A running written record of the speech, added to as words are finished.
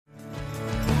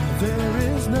There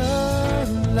is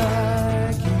none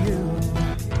like you.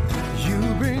 You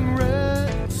bring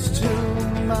rest to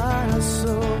my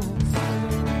soul.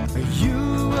 You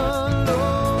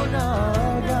alone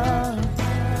are God,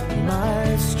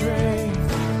 my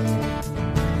strength.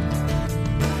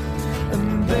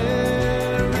 And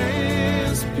there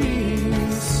is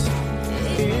peace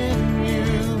in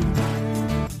you.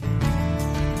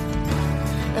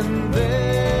 And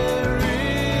there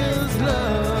is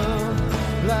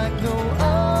love like no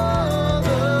other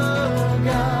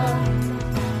God.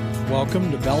 Welcome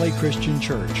to Valley Christian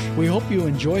Church. We hope you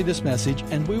enjoy this message,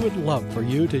 and we would love for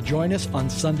you to join us on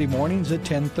Sunday mornings at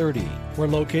 10:30. We're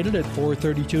located at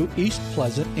 432 East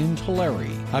Pleasant in Tulare.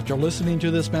 After listening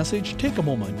to this message, take a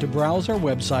moment to browse our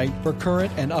website for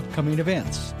current and upcoming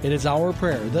events. It is our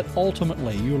prayer that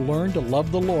ultimately you learn to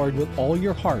love the Lord with all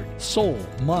your heart, soul,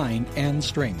 mind, and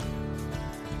strength.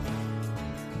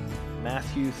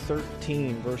 Matthew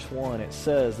 13, verse 1, it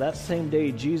says, "That same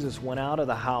day Jesus went out of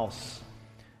the house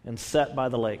and sat by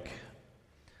the lake.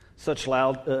 Such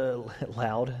loud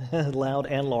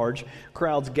and large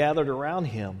crowds gathered around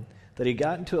him that he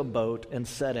got into a boat and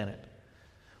sat in it,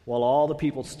 while all the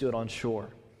people stood on shore.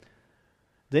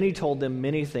 Then he told them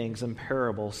many things in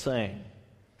parables, saying,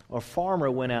 A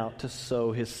farmer went out to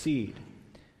sow his seed.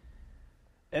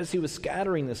 As he was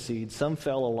scattering the seed, some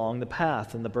fell along the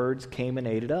path, and the birds came and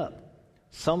ate it up.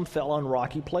 Some fell on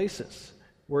rocky places,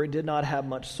 where it did not have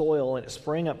much soil, and it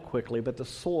sprang up quickly, but the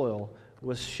soil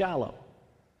was shallow.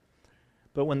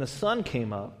 But when the sun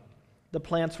came up, the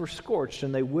plants were scorched,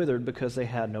 and they withered because they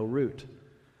had no root.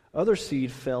 Other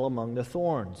seed fell among the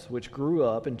thorns, which grew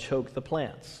up and choked the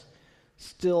plants.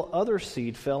 Still other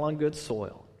seed fell on good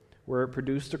soil, where it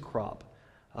produced a crop,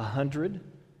 100,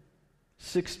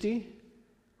 60,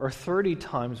 or 30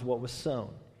 times what was sown.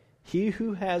 He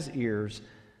who has ears,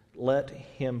 let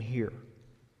him hear."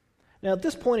 Now, at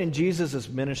this point in Jesus'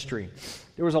 ministry,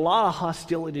 there was a lot of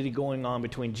hostility going on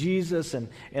between Jesus and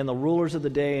the rulers of the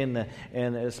day, and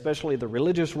especially the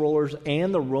religious rulers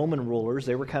and the Roman rulers.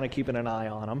 They were kind of keeping an eye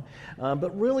on him.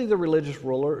 But really, the religious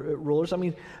rulers, I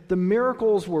mean, the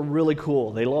miracles were really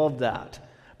cool. They loved that.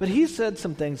 But he said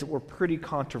some things that were pretty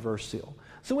controversial.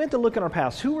 So we have to look in our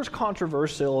past. Who was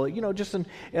controversial, just in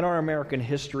our American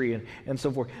history and so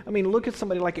forth? I mean, look at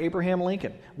somebody like Abraham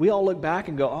Lincoln. We all look back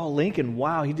and go, oh, Lincoln,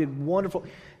 wow, he did wonderful.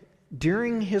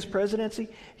 During his presidency,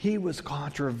 he was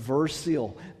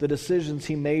controversial. The decisions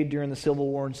he made during the Civil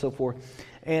War and so forth.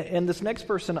 And this next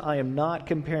person I am not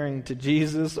comparing to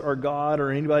Jesus or God or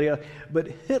anybody else, but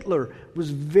Hitler was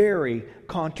very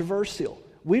controversial.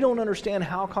 We don't understand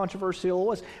how controversial it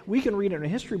was. We can read it in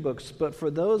history books, but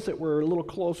for those that were a little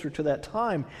closer to that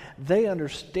time, they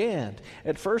understand.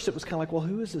 At first, it was kind of like, well,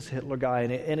 who is this Hitler guy?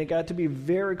 And it got to be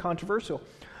very controversial.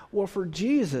 Well, for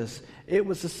Jesus, it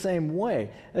was the same way,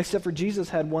 except for Jesus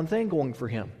had one thing going for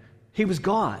him. He was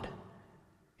God.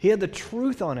 He had the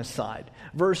truth on his side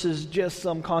versus just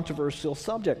some controversial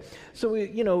subject. So,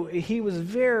 he was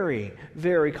very,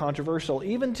 very controversial.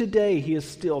 Even today, he is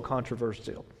still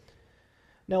controversial.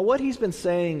 Now, what he's been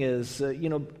saying is,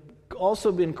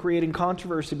 also been creating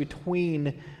controversy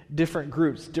between different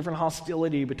groups, different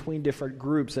hostility between different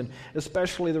groups, and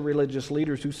especially the religious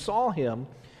leaders who saw him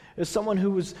as someone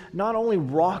who was not only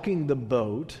rocking the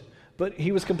boat, but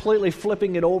he was completely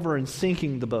flipping it over and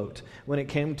sinking the boat when it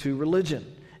came to religion.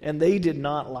 And they did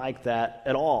not like that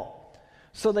at all.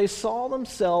 So they saw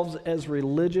themselves as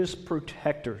religious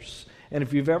protectors. And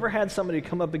if you've ever had somebody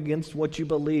come up against what you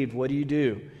believed, what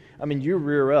do? I mean, you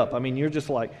rear up. I mean, you're just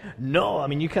like, no. I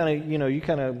mean, you kind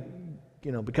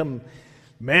of become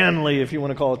manly, if you want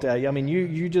to call it that. I mean,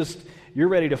 you're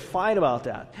ready to fight about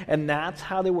that. And that's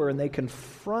how they were. And they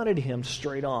confronted him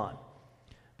straight on.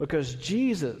 Because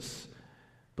Jesus,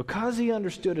 because he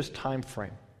understood his time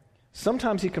frame,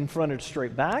 sometimes he confronted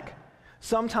straight back.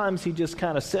 Sometimes he just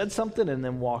kind of said something and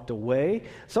then walked away.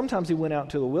 Sometimes he went out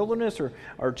to the wilderness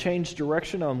or changed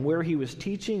direction on where he was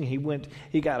teaching. He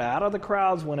got out of the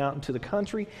crowds, went out into the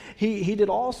country. He did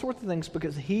all sorts of things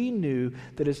because he knew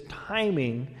that his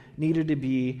timing needed to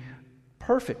be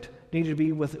perfect, needed to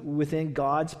be within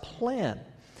God's plan.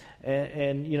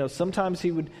 And sometimes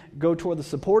he would go toward the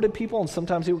supported people, and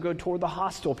sometimes he would go toward the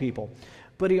hostile people.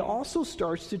 But he also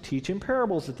starts to teach in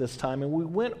parables at this time, and we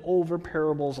went over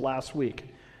parables last week.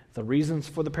 The reasons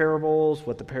for the parables,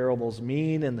 what the parables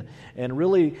mean, and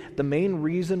really the main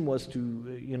reason was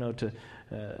to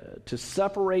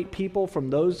separate people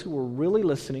from those who were really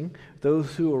listening,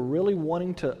 those who were really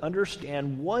wanting to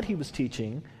understand what he was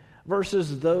teaching,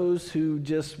 versus those who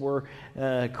just were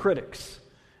critics.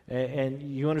 And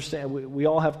you understand, we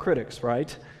all have critics,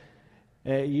 right?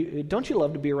 Don't you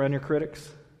love to be around your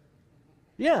critics?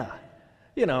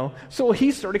 Yeah, So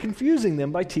he started confusing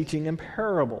them by teaching in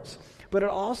parables. But it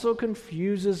also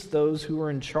confuses those who are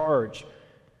in charge,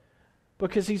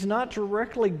 because he's not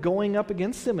directly going up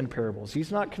against them in parables.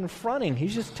 He's not confronting.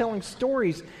 He's just telling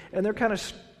stories, and they're kind of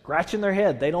scratching their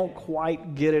head. They don't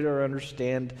quite get it or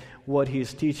understand what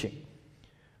he's teaching.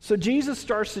 So Jesus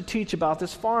starts to teach about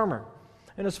this farmer.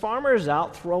 And this farmer is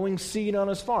out throwing seed on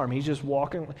his farm. He's just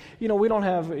walking. We don't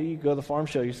have, you go to the farm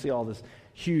show, you see all this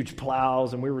huge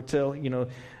plows, and we were telling,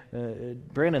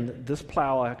 Brandon, this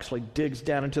plow actually digs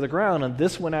down into the ground, and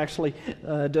this one actually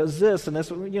does this, and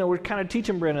this, we're kind of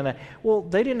teaching Brandon that. Well,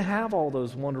 they didn't have all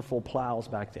those wonderful plows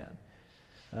back then.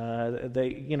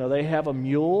 They have a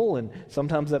mule, and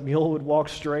sometimes that mule would walk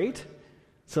straight,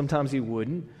 sometimes he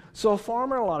wouldn't. So a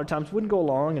farmer a lot of times wouldn't go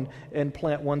along and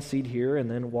plant one seed here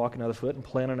and then walk another foot and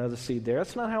plant another seed there.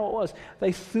 That's not how it was.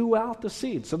 They threw out the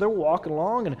seed. So they're walking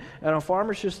along, and a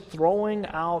farmer's just throwing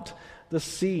out the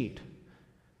seed.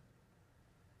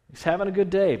 He's having a good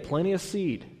day, plenty of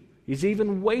seed. He's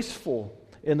even wasteful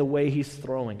in the way he's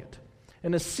throwing it.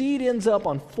 And the seed ends up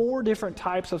on 4 different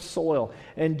types of soil.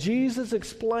 And Jesus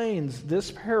explains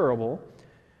this parable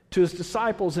to his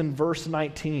disciples in verse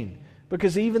 19,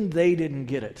 because even they didn't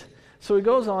get it. So he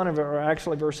goes on, or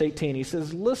actually verse 18, he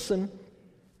says, "Listen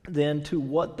then to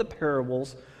what the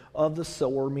parables of the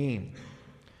sower mean.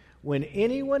 When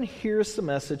anyone hears the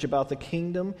message about the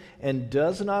kingdom and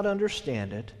does not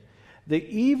understand it, the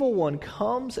evil one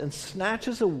comes and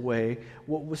snatches away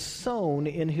what was sown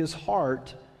in his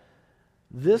heart.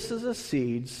 This is a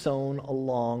seed sown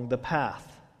along the path."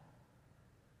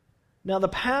 Now, the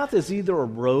path is either a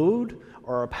road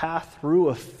or a path through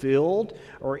a field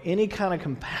or any kind of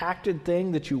compacted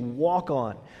thing that you walk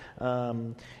on.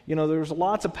 There's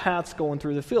lots of paths going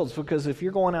through the fields, because if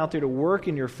you're going out there to work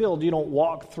in your field, you don't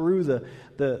walk through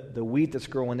the wheat that's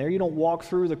growing there. You don't walk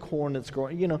through the corn that's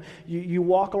growing. You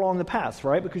walk along the paths,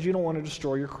 right? Because you don't want to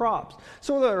destroy your crops.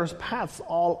 So there's paths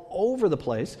all over the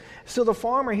place. So the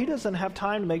farmer, he doesn't have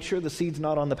time to make sure the seed's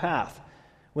not on the path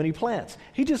when he plants.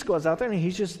 He just goes out there and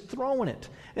he's just throwing it.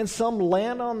 And some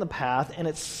land on the path and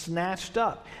it's snatched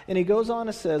up. And he goes on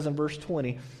and says in verse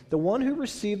 20, "The one who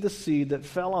received the seed that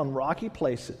fell on rocky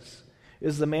places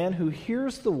is the man who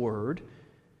hears the word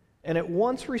and at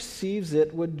once receives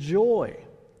it with joy.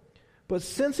 But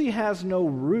since he has no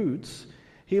roots,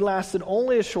 he lasted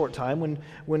only a short time.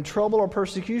 When trouble or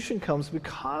persecution comes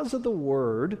because of the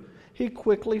word, he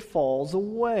quickly falls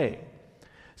away."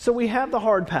 So we have the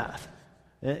hard path.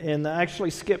 And I actually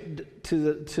skipped to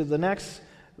the next.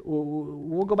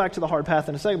 We'll go back to the hard path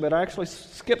in a second, but I actually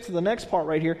skipped to the next part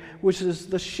right here, which is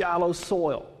the shallow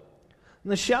soil.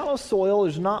 In the shallow soil,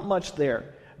 there's not much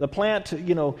there. The plant, a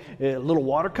little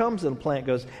water comes and the plant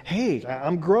goes, "Hey,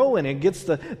 I'm growing." And gets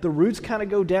the roots kind of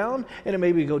go down, and it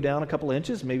maybe go down a couple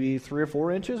inches, maybe 3 or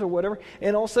 4 inches or whatever,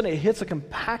 and all of a sudden it hits a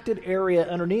compacted area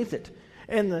underneath it.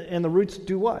 And the roots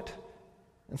do what?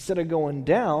 Instead of going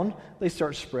down, they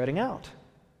start spreading out.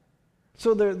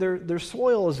 So their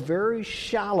soil is very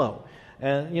shallow,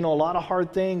 and a lot of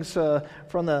hard things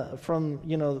from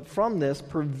this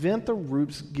prevent the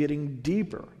roots getting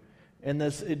deeper, and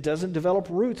it doesn't develop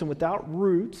roots. And without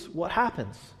roots, what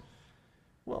happens?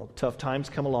 Well, tough times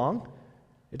come along.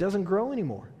 It doesn't grow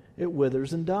anymore. It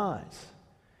withers and dies.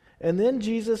 And then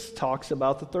Jesus talks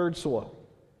about the third soil.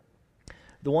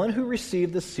 "The one who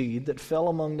received the seed that fell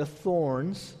among the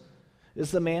thorns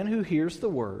is the man who hears the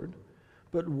word,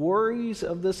 but worries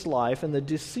of this life and the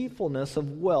deceitfulness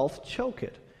of wealth choke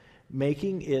it,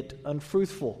 making it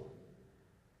unfruitful."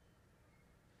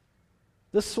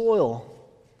 This soil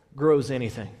grows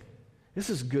anything. This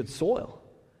is good soil.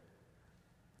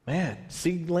 Man,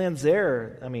 seed lands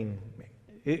there,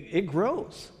 it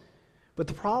grows. But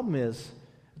the problem is,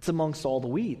 it's amongst all the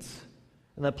weeds.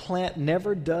 And the plant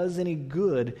never does any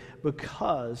good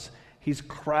because he's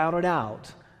crowded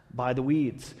out by the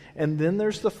weeds. And then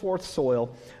there's the fourth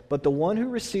soil. "But the one who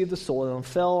received the soil and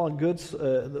fell on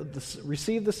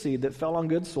received the seed that fell on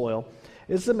good soil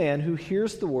is the man who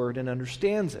hears the word and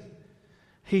understands it.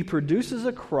 He produces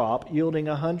a crop yielding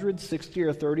 160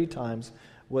 or 30 times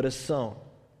what is sown."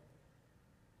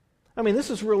 This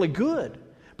is really good.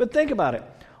 But think about it.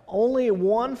 Only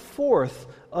 1/4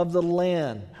 of the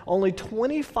land, only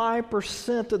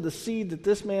 25% of the seed that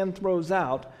this man throws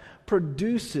out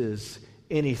produces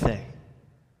anything.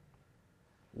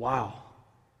 Wow.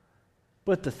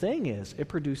 But the thing is, it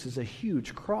produces a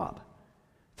huge crop.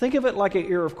 Think of it like an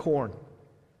ear of corn.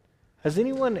 Has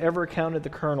anyone ever counted the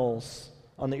kernels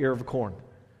on the ear of corn?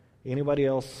 Anybody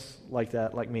else like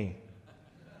that, like me?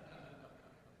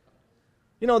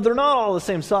 They're not all the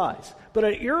same size, but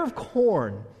an ear of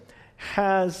corn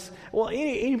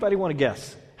anybody want to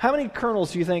guess? How many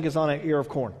kernels do you think is on an ear of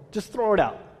corn? Just throw it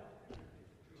out.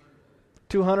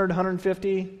 200,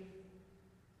 150?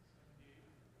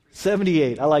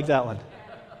 78. I like that one.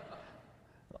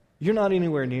 You're not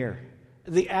anywhere near.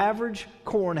 The average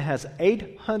corn has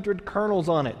 800 kernels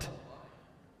on it.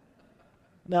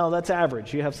 Now, that's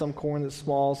average. You have some corn that's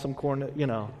small, some corn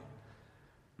that,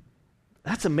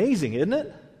 That's amazing, isn't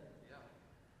it?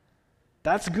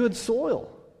 That's good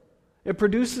soil. It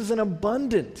produces an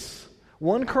abundance.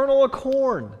 One kernel of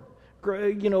corn,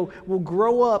 will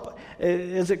grow up.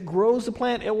 As it grows the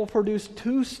plant, it will produce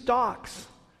 2 stalks.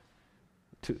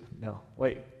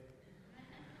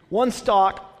 One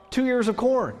stalk, 2 ears of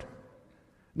corn.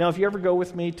 Now, if you ever go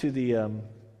with me to the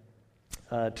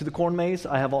corn maze,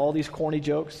 I have all these corny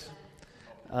jokes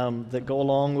that go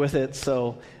along with it.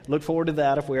 So look forward to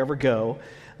that if we ever go.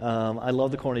 I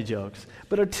love the corny jokes.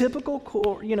 But a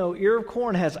typical, ear of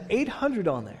corn has 800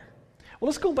 on there. Well,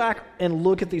 let's go back and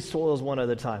look at these soils one at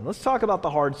a time. Let's talk about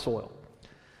the hard soil.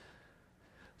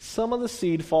 Some of the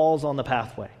seed falls on the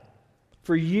pathway.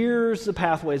 For years, the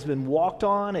pathway has been walked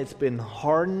on, it's been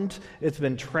hardened, it's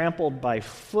been trampled by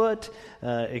foot,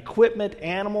 equipment,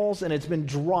 animals, and it's been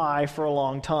dry for a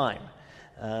long time.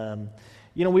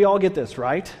 We all get this,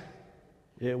 right?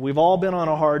 We've all been on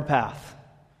a hard path.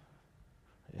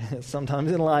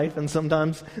 Sometimes in life and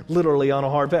sometimes literally on a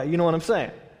hard path. You know what I'm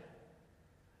saying?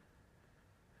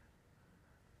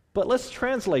 But let's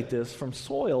translate this from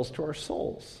soils to our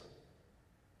souls.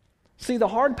 See, the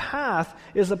hard path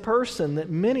is a person that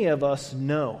many of us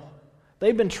know.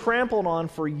 They've been trampled on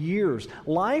for years.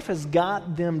 Life has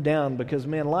got them down because,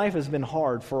 life has been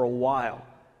hard for a while.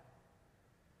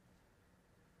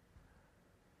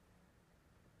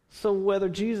 So whether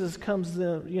Jesus comes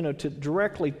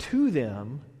directly to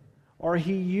them, or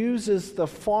he uses the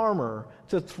farmer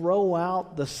to throw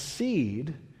out the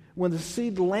seed, when the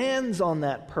seed lands on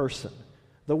that person,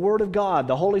 the Word of God,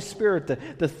 the Holy Spirit,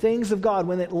 the things of God,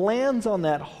 when it lands on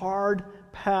that hard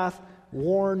path,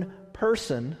 worn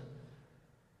person,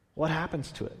 what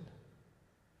happens to it?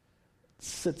 It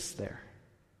sits there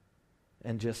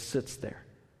and just sits there.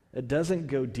 It doesn't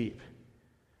go deep.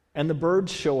 And the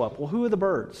birds show up. Well, who are the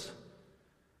birds?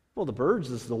 Well, the birds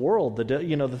is the world,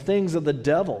 the things of the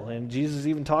devil. And Jesus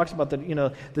even talks about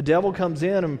that, the devil comes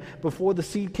in and before the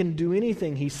seed can do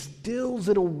anything, he steals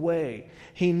it away.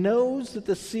 He knows that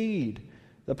the seed,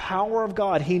 the power of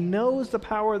God, he knows the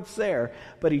power that's there,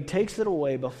 but he takes it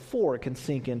away before it can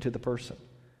sink into the person.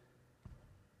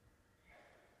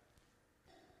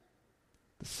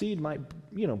 The seed might,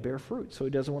 bear fruit, so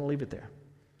he doesn't want to leave it there.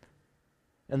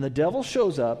 And the devil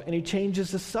shows up and he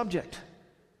changes the subject.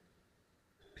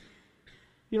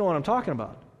 You know what I'm talking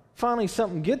about. Finally,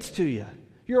 something gets to you.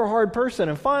 You're a hard person,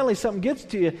 and finally something gets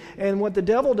to you, and what the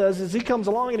devil does is he comes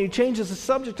along and he changes the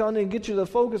subject on it and gets you to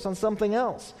focus on something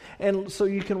else, and so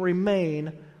you can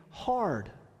remain hard.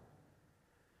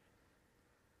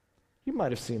 You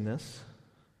might have seen this.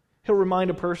 He'll remind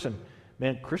a person,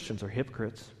 Christians are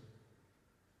hypocrites.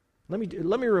 Let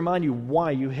me remind you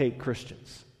why you hate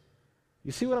Christians.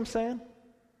 You see what I'm saying?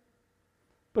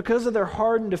 Because of their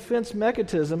hardened defense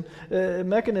mechanism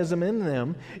in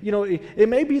them, it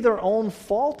may be their own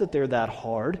fault that they're that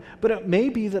hard, but it may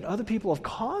be that other people have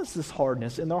caused this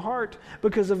hardness in their heart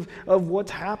because of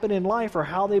what's happened in life or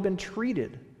how they've been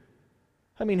treated.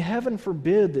 Heaven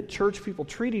forbid that church people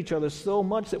treat each other so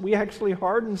much that we actually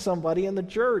harden somebody in the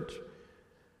church.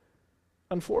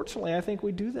 Unfortunately, I think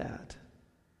we do that.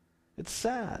 It's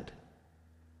sad.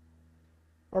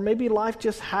 Or maybe life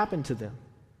just happened to them.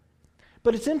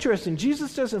 But it's interesting,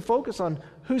 Jesus doesn't focus on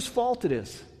whose fault it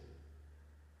is.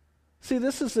 See,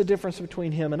 this is the difference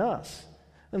between him and us.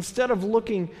 Instead of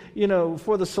looking,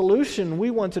 for the solution, we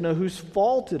want to know whose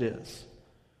fault it is.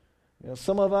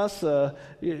 Some of us,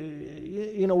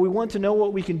 we want to know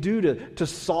what we can do to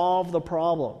solve the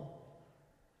problem.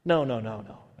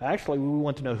 No. Actually, we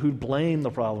want to know who blamed the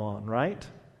problem on, right?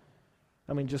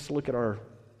 Just look at our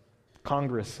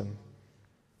Congress and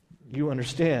you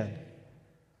understand.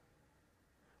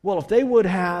 Well, if they would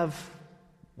have,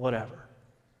 whatever.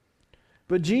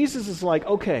 But Jesus is like,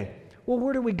 okay, well,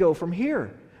 where do we go from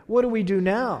here? What do we do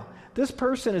now? This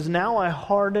person is now a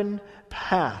hardened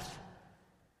path.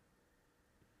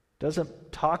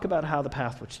 Doesn't talk about how the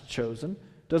path was chosen.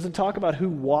 Doesn't talk about who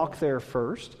walked there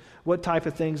first. What type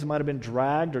of things might have been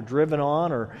dragged or driven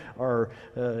on or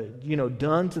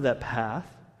done to that path.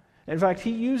 In fact,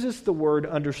 he uses the word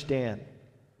understand.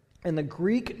 And the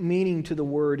Greek meaning to the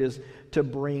word is to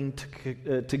bring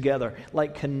together,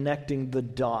 like connecting the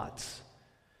dots.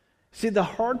 See, the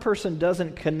hard person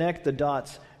doesn't connect the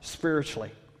dots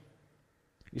spiritually.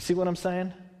 You see what I'm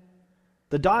saying?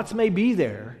 The dots may be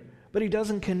there, but he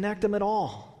doesn't connect them at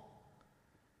all.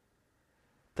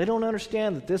 They don't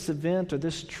understand that this event or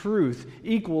this truth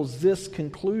equals this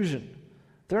conclusion.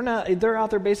 They're out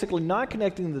there basically not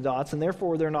connecting the dots, and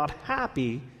therefore they're not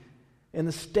happy in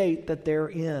the state that they're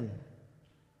in.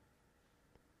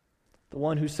 The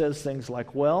one who says things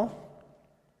like, well,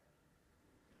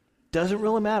 doesn't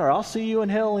really matter. I'll see you in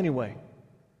hell anyway.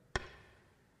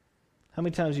 How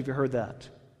many times have you heard that?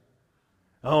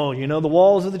 Oh, the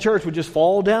walls of the church would just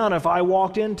fall down if I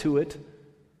walked into it.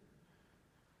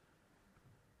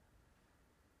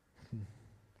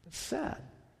 It's sad.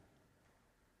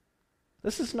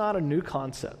 This is not a new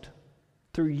concept.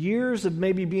 Through years of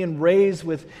maybe being raised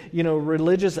with,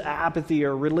 religious apathy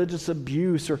or religious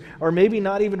abuse or maybe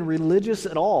not even religious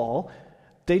at all,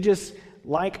 they just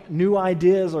like new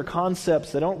ideas or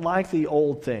concepts. They don't like the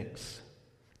old things.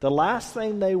 The last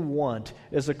thing they want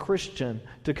is a Christian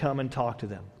to come and talk to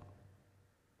them.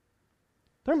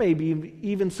 There may be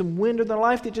even some wind in their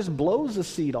life that just blows the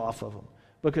seat off of them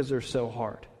because they're so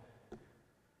hard.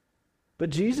 But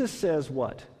Jesus says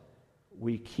what?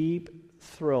 We keep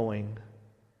throwing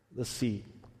the seed.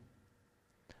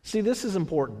 See, this is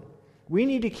important. We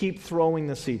need to keep throwing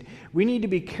the seed. We need to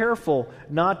be careful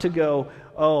not to go,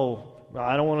 oh,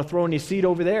 I don't want to throw any seed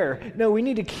over there. No, we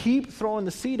need to keep throwing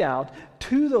the seed out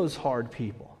to those hard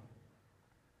people.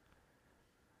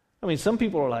 I mean, some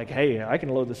people are like, hey, I can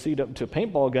load the seed up into a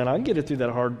paintball gun. I can get it through that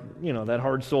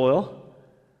hard soil.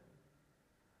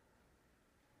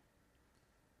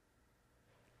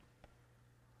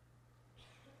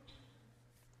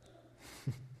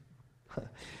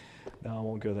 No, I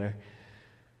won't go there.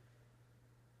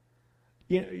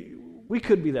 We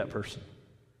could be that person.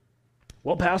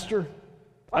 Well, Pastor,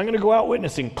 I'm going to go out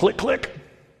witnessing. Click, click.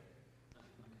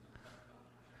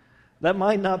 That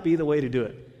might not be the way to do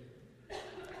it.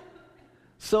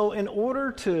 So in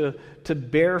order to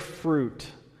bear fruit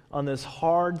on this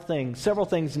hard thing, several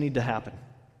things need to happen.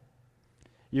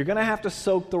 You're going to have to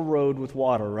soak the road with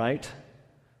water, right?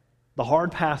 The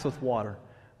hard path with water.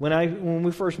 When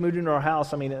we first moved into our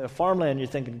house, farmland, you're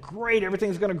thinking, great,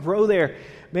 everything's going to grow there.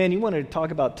 Man, you want to talk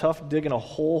about tough digging a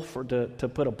hole to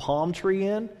put a palm tree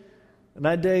in? And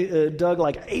I dug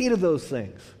like 8 of those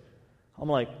things. I'm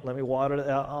like, let me water it.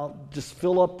 I'll just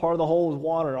fill up part of the hole with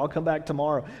water. I'll come back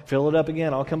tomorrow. Fill it up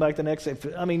again. I'll come back the next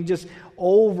day. Just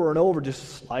over and over,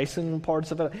 just slicing parts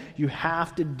of it. You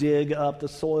have to dig up the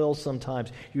soil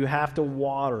sometimes. You have to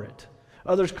water it.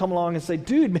 Others come along and say,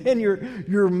 dude, man,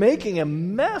 you're making a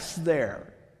mess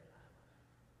there.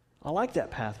 I like that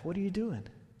path. What are you doing?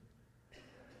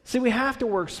 See, we have to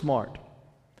work smart.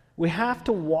 We have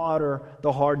to water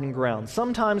the hardened ground,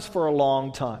 sometimes for a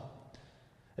long time.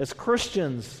 As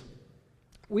Christians,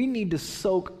 we need to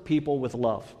soak people with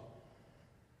love.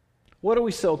 What do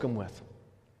we soak them with?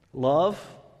 Love,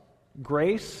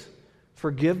 grace,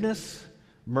 forgiveness,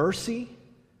 mercy.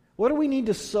 What do we need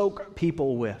to soak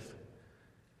people with?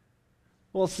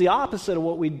 Well, it's the opposite of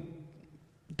what we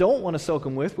don't want to soak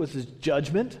them with, which is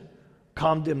judgment,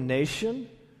 condemnation,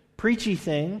 preachy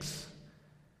things.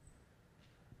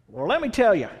 Well, let me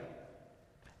tell you,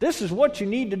 this is what you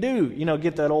need to do.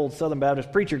 Get that old Southern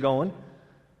Baptist preacher going.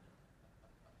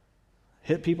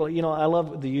 Hit people. I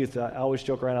love the youth. I always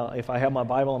joke around. If I have my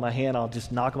Bible in my hand, I'll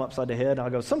just knock them upside the head. And I'll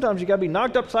go, sometimes you got to be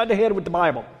knocked upside the head with the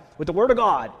Bible, with the Word of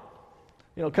God.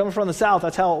 Coming from the South,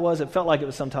 that's how it was. It felt like it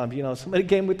was sometimes. Somebody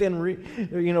came within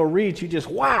reach, you just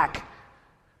whack.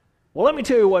 Well, let me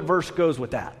tell you what verse goes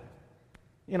with that.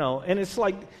 And it's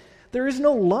like there is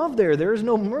no love there. There is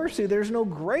no mercy. There's no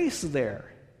grace there.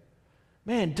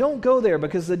 Man, don't go there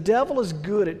because the devil is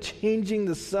good at changing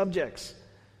the subjects.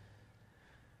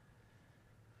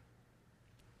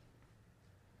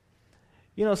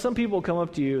 Some people come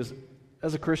up to you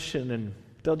as a Christian and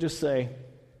they'll just say,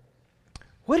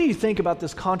 what do you think about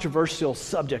this controversial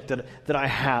subject that I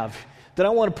have, that I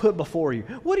want to put before you?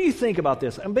 What do you think about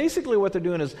this? And basically what they're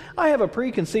doing is, I have a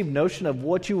preconceived notion of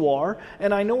what you are,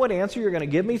 and I know what answer you're going to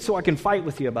give me, so I can fight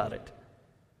with you about it.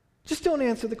 Just don't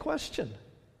answer the question.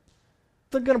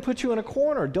 They're going to put you in a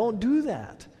corner. Don't do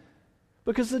that.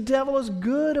 Because the devil is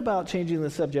good about changing the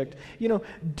subject.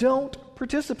 Don't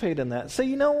participate in that. Say,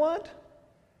 you know what?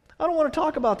 I don't want to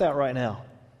talk about that right now.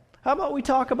 How about we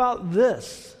talk about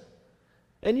this?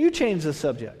 And you change the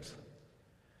subject.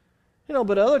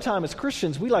 But other time as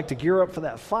Christians, we like to gear up for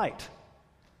that fight.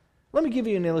 Let me give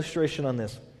you an illustration on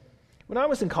this. When I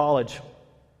was in college,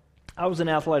 I was an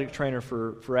athletic trainer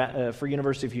for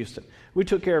University of Houston. We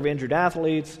took care of injured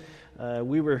athletes.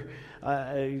 When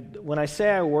I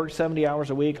say I worked 70 hours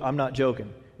a week, I'm not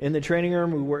joking. In the training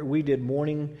room, we did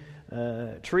morning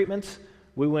treatments.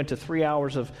 We went to 3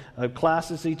 hours of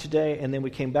classes each day, and then we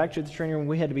came back to the training room.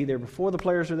 We had to be there before the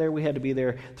players were there. We had to be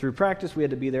there through practice. We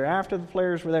had to be there after the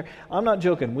players were there. I'm not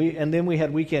joking. And then we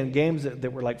had weekend games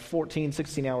that were like 14,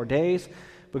 16-hour days,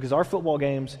 because our football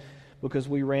games, because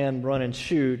we ran, run, and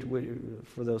shoot,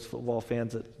 for those football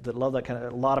fans that love that kind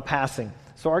of, a lot of passing.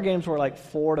 So our games were like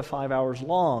 4 to 5 hours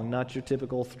long, not your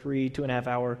typical 2.5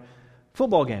 hour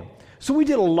football game. So we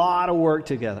did a lot of work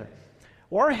together.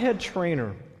 Well, our head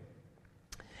trainer,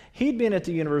 he'd been at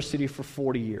the university for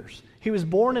 40 years. He was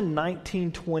born in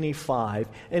 1925,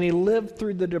 and he lived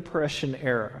through the Depression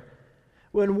era.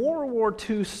 When World War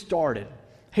II started,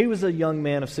 he was a young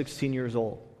man of 16 years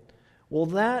old. Well,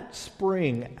 that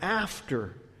spring,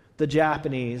 after the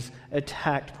Japanese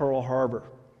attacked Pearl Harbor,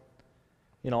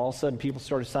 all of a sudden people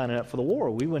started signing up for the war.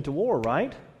 We went to war,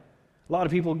 right? A lot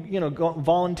of people,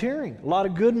 volunteering. A lot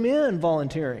of good men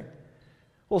volunteering.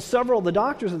 Well, several of the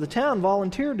doctors of the town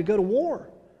volunteered to go to war.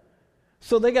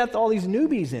 So they got all these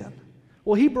newbies in.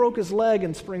 Well, he broke his leg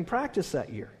in spring practice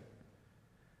that year.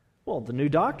 Well, the new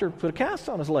doctor put a cast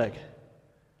on his leg.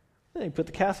 Then he put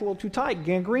the cast a little too tight.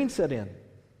 Gangrene set in.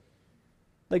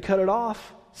 They cut it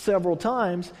off several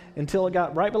times until it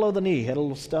got right below the knee. He had a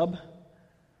little stub.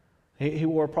 He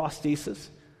wore a prosthesis.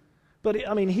 But,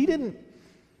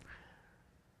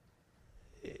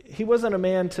 he wasn't a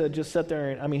man to just sit there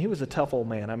and, he was a tough old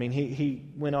man. He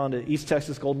went on to East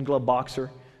Texas Golden Glove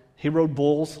boxer. He rode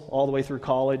bulls all the way through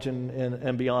college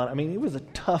and beyond. He was a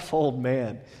tough old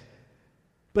man.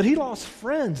 But he lost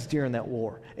friends during that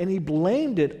war, and he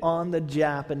blamed it on the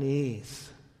Japanese.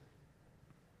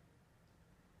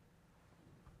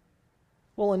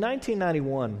 Well, in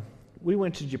 1991, we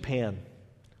went to Japan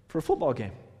for a football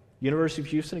game. University of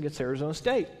Houston against Arizona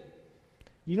State.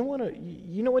 You know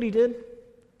what he did?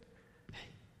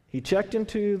 He checked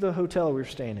into the hotel we were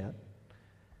staying at.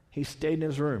 He stayed in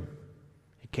his room.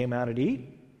 He came out to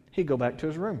eat. He'd go back to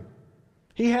his room.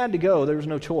 He had to go. There was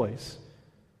no choice.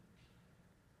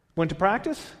 Went to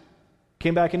practice.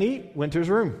 Came back and eat. Went to his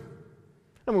room.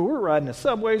 We're riding the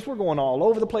subways. We're going all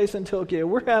over the place in Tokyo.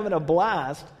 We're having a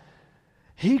blast.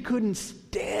 He couldn't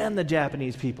stand the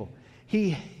Japanese people. He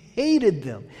hated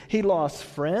them. He lost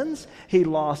friends. He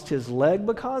lost his leg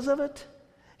because of it.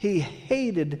 He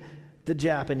hated the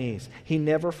Japanese. He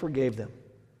never forgave them.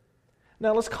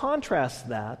 Now let's contrast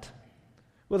that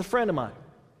with a friend of mine.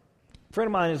 A friend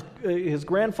of mine, his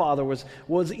grandfather was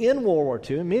in World War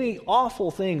II. Many awful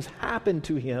things happened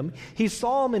to him. He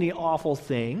saw many awful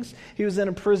things. He was in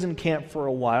a prison camp for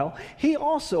a while. He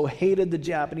also hated the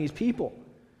Japanese people.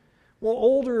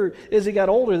 Well, as he got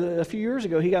older, a few years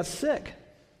ago, he got sick.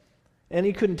 And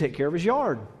he couldn't take care of his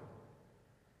yard.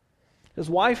 His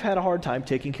wife had a hard time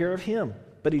taking care of him.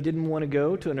 But he didn't want to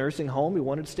go to a nursing home. He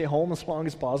wanted to stay home as long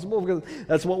as possible, because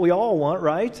that's what we all want,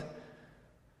 right?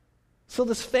 So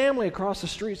this family across the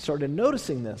street started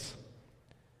noticing this.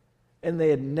 And they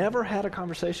had never had a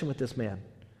conversation with this man,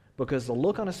 because the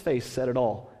look on his face said it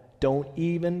all. Don't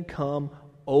even come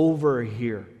over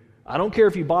here. I don't care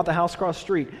if you bought the house across the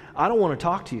street. I don't want to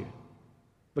talk to you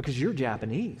because you're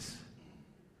Japanese.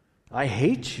 I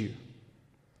hate you.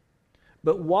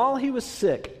 But while he was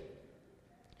sick,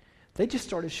 they just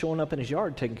started showing up in his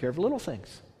yard, taking care of little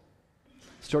things.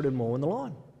 Started mowing the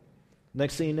lawn.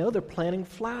 Next thing you know, they're planting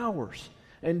flowers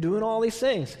and doing all these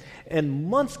things. And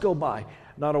months go by.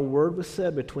 Not a word was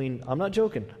said between, I'm not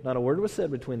joking, not a word was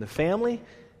said between the family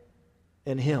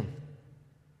and him.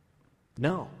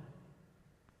 No.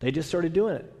 They just started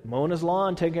doing it, mowing his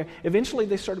lawn, taking care. Eventually,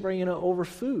 they started bringing over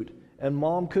food, and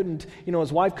mom couldn't,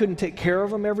 his wife couldn't take care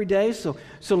of him every day. So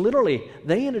literally,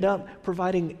 they ended up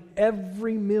providing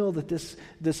every meal that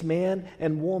this man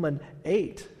and woman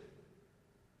ate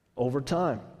over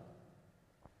time.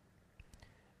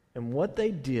 And what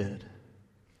they did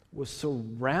was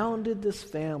surrounded this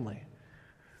family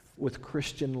with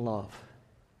Christian love,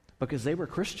 because they were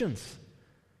Christians.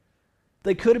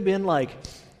 They could have been like,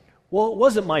 well, it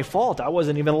wasn't my fault. I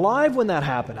wasn't even alive when that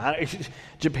happened.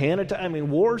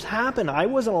 Wars happen. I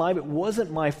wasn't alive. It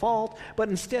wasn't my fault. But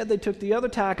instead, they took the other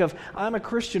tack of, I'm a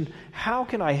Christian. How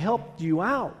can I help you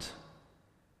out?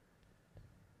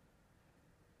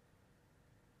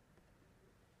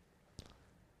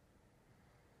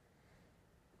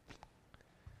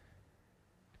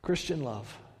 Christian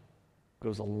love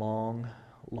goes a long,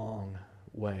 long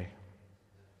way.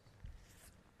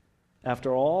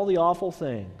 After all the awful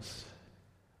things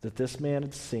that this man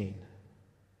had seen,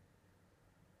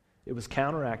 it was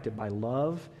counteracted by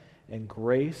love and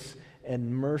grace and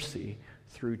mercy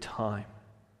through time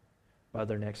by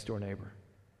their next door neighbor.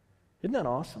 Isn't that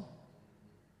awesome?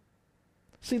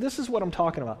 See, this is what I'm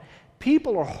talking about.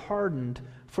 People are hardened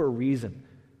for a reason.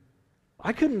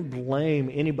 I couldn't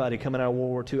blame anybody coming out of World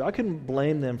War II. I couldn't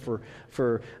blame them for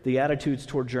the attitudes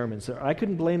toward Germans. I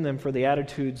couldn't blame them for the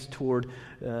attitudes toward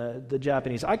the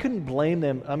Japanese. I couldn't blame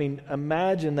them. I mean,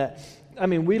 imagine that. I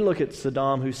mean, we look at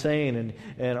Saddam Hussein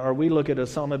or we look at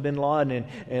Osama bin Laden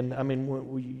and I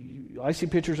mean, I see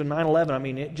pictures of 9/11. I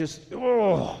mean, it just,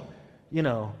 I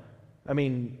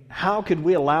mean, how could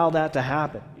we allow that to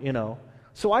happen,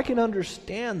 So I can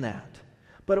understand that.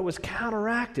 But it was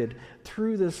counteracted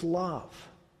through this love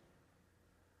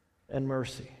and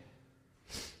mercy.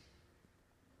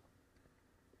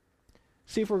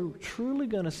 See, if we're truly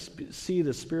going to see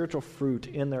the spiritual fruit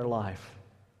in their life,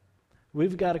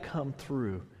 we've got to come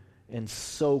through and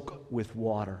soak with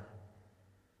water.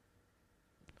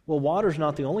 Well, water's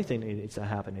not the only thing that needs to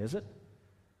happen, is it?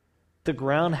 The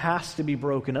ground has to be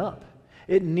broken up.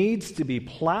 It needs to be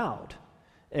plowed.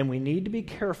 And we need to be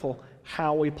careful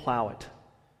how we plow it.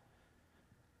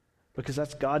 Because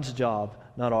that's God's job,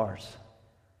 not ours.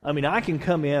 I mean, I can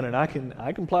come in and I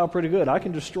can plow pretty good. I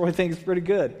can destroy things pretty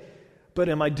good. But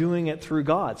am I doing it through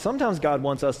God? Sometimes God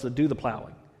wants us to do the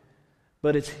plowing.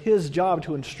 But it's His job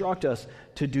to instruct us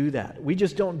to do that. We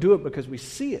just don't do it because we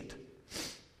see it.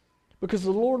 Because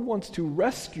the Lord wants to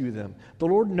rescue them. The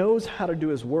Lord knows how to do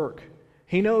His work.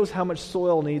 He knows how much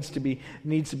soil needs to be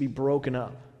broken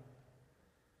up.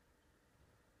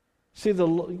 See, the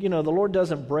Lord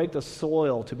doesn't break the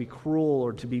soil to be cruel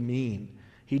or to be mean.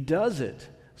 He does it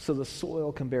so the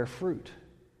soil can bear fruit.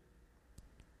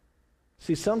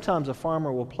 See, sometimes a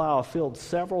farmer will plow a field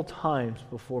several times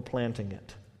before planting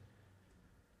it.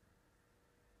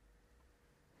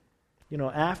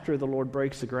 After the Lord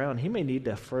breaks the ground, He may need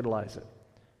to fertilize it.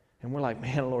 And we're like,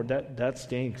 man, Lord, that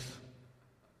stinks.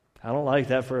 I don't like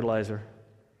that fertilizer.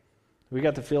 We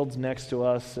got the fields next to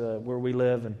us where we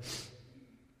live, and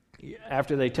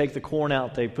after they take the corn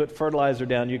out, they put fertilizer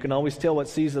down. You can always tell what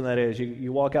season that is.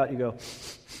 You walk out, you go,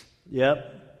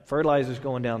 yep, fertilizer's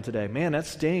going down today. Man, that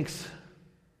stinks.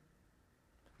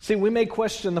 See, we may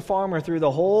question the farmer through the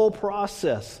whole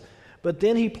process, but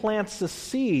then he plants the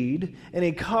seed and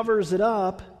he covers it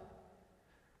up.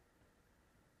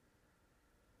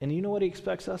 And you know what he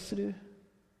expects us to do?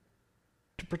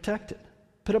 To protect it.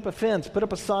 Put up a fence, put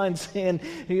up a sign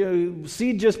saying,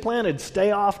 seed just planted, stay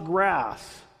off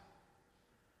grass.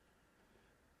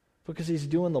 Because He's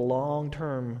doing the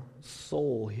long-term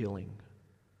soul healing.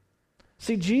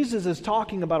 See, Jesus is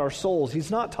talking about our souls. He's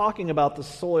not talking about the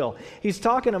soil. He's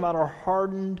talking about our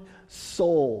hardened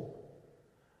soul.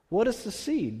 What is the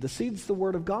seed? The seed's the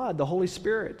Word of God, the Holy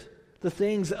Spirit, the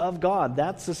things of God.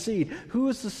 That's the seed. Who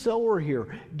is the sower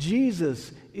here?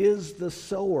 Jesus is the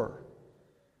sower.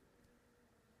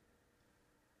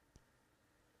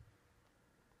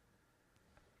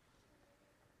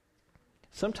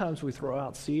 Sometimes we throw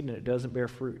out seed and it doesn't bear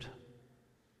fruit.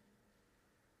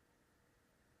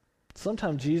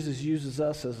 Sometimes Jesus uses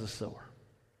us as a sower.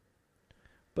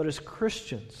 But as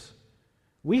Christians,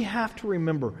 we have to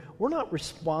remember we're not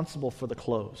responsible for the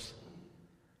close.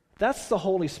 That's the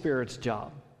Holy Spirit's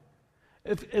job.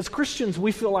 As Christians,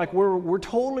 we feel like we're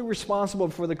totally responsible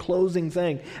for the closing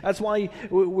thing. That's why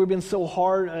we've been so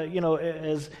hard,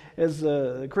 as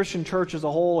the Christian church as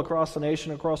a whole across the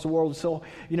nation, across the world. So,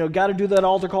 got to do that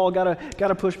altar call. Got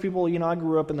to push people. I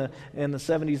grew up in the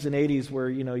 70s and 80s where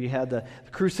you had the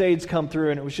Crusades come through,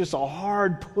 and it was just a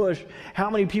hard push. How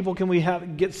many people can we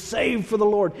get saved for the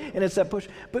Lord? And it's that push.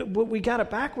 But we got it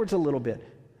backwards a little bit.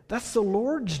 That's the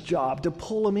Lord's job to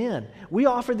pull them in. We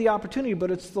offered the opportunity,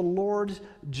 but it's the Lord's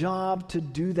job to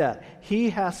do that. He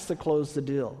has to close the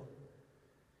deal.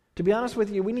 To be honest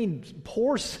with you, we need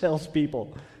poor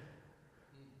salespeople.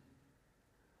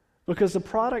 Because the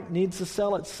product needs to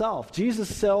sell itself. Jesus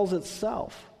sells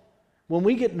itself. When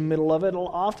we get in the middle of it,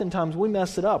 oftentimes we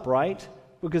mess it up, right?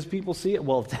 Because people see it,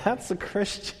 well, that's a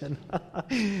Christian.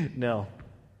 No.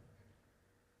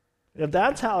 If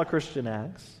that's how a Christian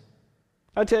acts,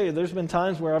 I tell you, there's been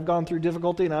times where I've gone through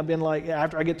difficulty and I've been like,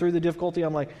 after I get through the difficulty,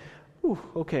 I'm like, ooh,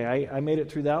 okay, I made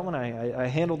it through that one. I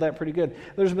handled that pretty good.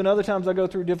 There's been other times I go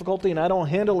through difficulty and I don't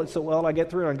handle it so well. I get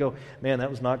through and I go, man, that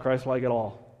was not Christ-like at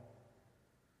all.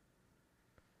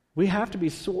 We have to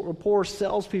be poor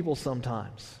salespeople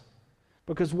sometimes.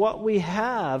 Because what we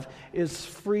have is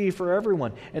free for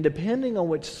everyone. And depending on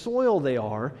which soil they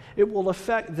are, it will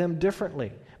affect them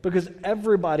differently. Because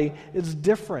everybody is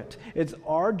different. It's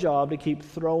our job to keep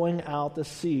throwing out the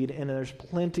seed, and there's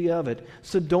plenty of it.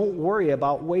 So don't worry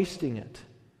about wasting it.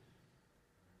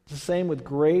 It's the same with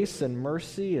grace and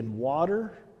mercy and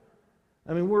water.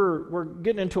 I mean, we're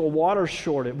getting into a water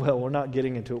shortage. Well, we're not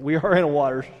getting into it. We are in a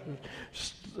water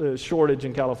shortage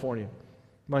in California.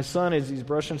 My son, as he's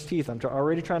brushing his teeth, I'm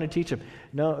already trying to teach him,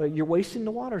 no, you're wasting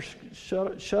the water.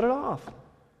 Shut it off.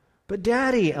 But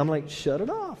Daddy, I'm like, shut it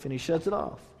off. And he shuts it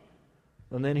off.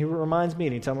 And then he reminds me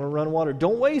anytime I'm going to run water,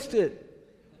 don't waste it.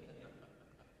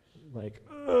 Like,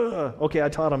 ugh. Okay, I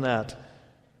taught him that.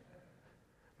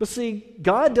 But see,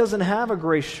 God doesn't have a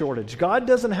grace shortage. God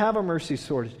doesn't have a mercy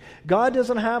shortage. God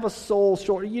doesn't have a soul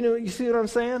shortage. You see what I'm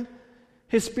saying?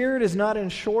 His Spirit is not in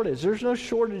shortage. There's no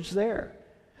shortage there.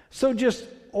 So just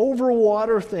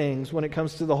overwater things when it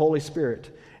comes to the Holy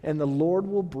Spirit, and the Lord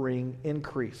will bring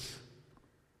increase.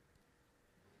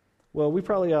 Well, we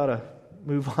probably ought to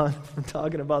move on from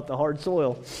talking about the hard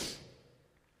soil,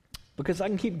 because I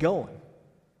can keep going.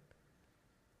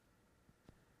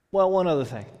 Well, one other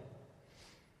thing.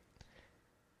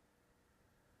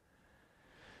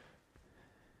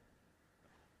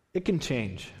 It can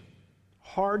change.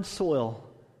 Hard soil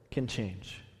can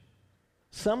change.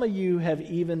 Some of you have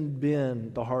even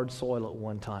been the hard soil at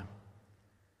one time.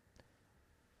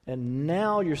 And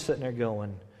now you're sitting there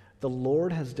going, the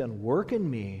Lord has done work in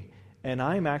me, and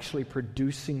I'm actually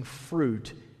producing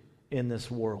fruit in this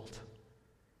world.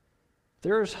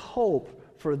 There's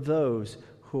hope for those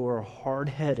who are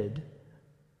hard-headed.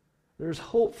 There's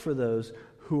hope for those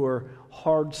who are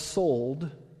hard-souled.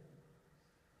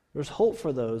 There's hope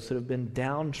for those that have been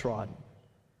downtrodden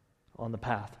on the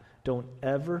path. Don't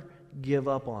ever give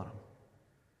up on them.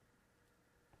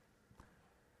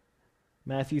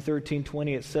 Matthew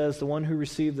 13:20, it says, the one who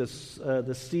received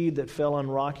the seed that fell on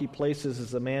rocky places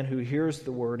is the man who hears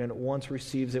the word and at once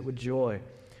receives it with joy.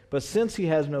 But since he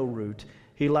has no root,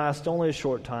 he lasts only a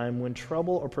short time. When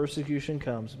trouble or persecution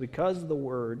comes because of the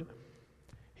word,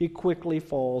 he quickly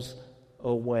falls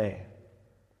away.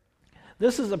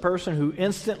 This is a person who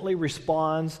instantly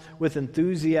responds with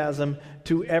enthusiasm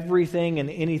to everything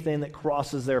and anything that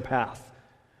crosses their path.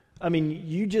 I mean,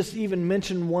 you just even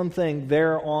mention one thing,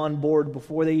 they're on board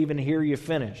before they even hear you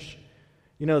finish.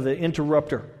 You know, the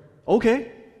interrupter.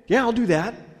 Okay, yeah, I'll do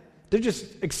that. They're just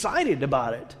excited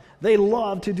about it. They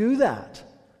love to do that.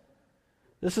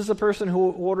 This is a person who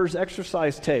orders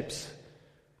exercise tapes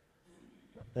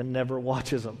and never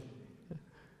watches them.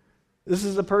 This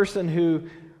is a person who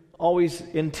always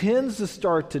intends to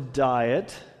start to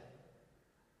diet,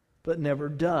 but never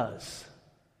does.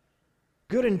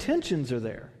 Good intentions are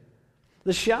there.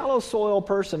 The shallow soil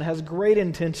person has great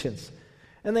intentions,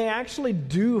 and they actually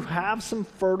do have some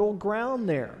fertile ground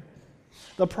there.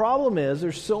 The problem is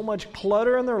there's so much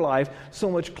clutter in their life, so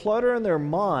much clutter in their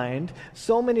mind,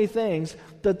 so many things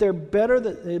that they're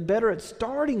better at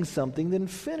starting something than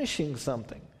finishing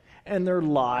something. And their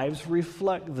lives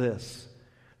reflect this.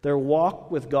 Their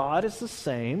walk with God is the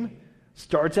same.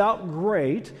 Starts out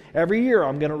great. Every year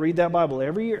I'm going to read that Bible.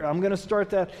 Every year I'm going to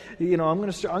start that. I'm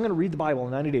going to read the Bible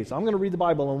in 90 days. I'm going to read the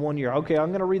Bible in 1 year. Okay, I'm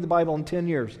going to read the Bible in 10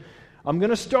 years. I'm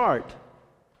going to start.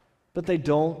 But they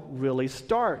don't really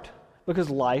start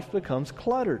because life becomes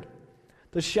cluttered.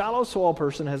 The shallow soil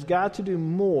person has got to do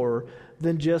more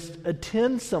than just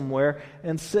attend somewhere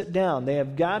and sit down. They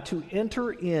have got to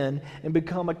enter in and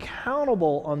become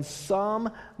accountable on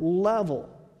some level.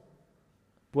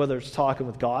 Whether it's talking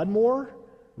with God more,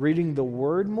 reading the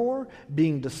Word more,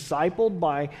 being discipled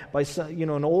by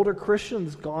an older Christian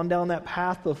that's gone down that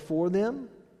path before them.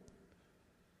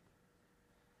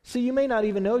 See, you may not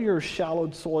even know you're a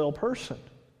shallow soil person.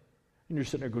 And you're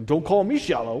sitting there going, don't call me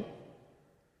shallow.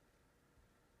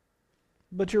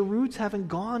 But your roots haven't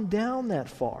gone down that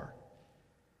far.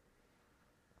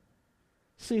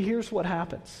 See, here's what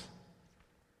happens.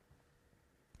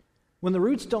 When the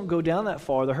roots don't go down that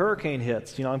far, the hurricane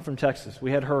hits. I'm from Texas. We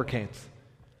had hurricanes.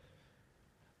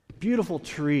 Beautiful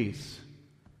trees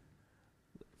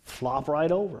flop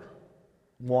right over.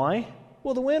 Why?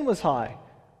 Well, the wind was high.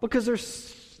 Because their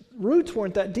roots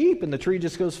weren't that deep, and the tree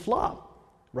just goes flop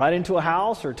right into a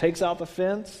house or takes out the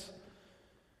fence.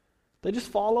 They just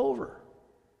fall over.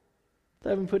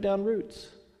 They haven't put down roots.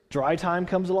 Dry time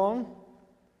comes along.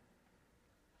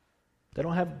 They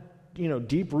don't have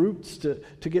deep roots to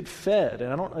get fed.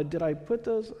 And did I put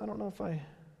those? I don't know if I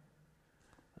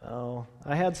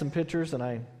had some pictures and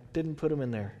I didn't put them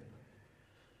in there.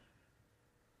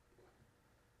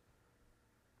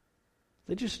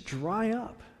 They just dry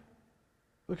up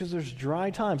because there's dry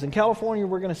times. In California,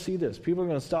 we're going to see this. People are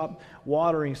going to stop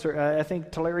watering. I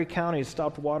think Tulare County has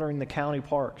stopped watering the county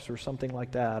parks or something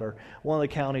like that. Or one of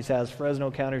the counties has,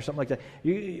 Fresno County or something like that.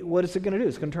 What is it going to do?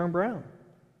 It's going to turn brown.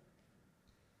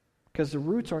 Because the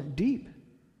roots aren't deep.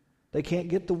 They can't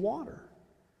get the water.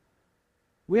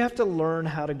 We have to learn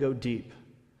how to go deep.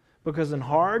 Because in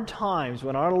hard times,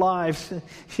 when our lives,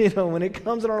 when it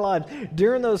comes in our lives,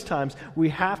 during those times, we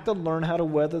have to learn how to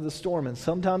weather the storm. And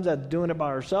sometimes that's doing it by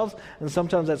ourselves, and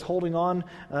sometimes that's holding on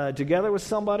together with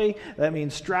somebody. That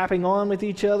means strapping on with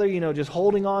each other, just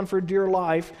holding on for dear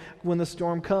life when the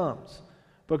storm comes.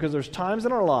 Because there's times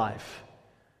in our life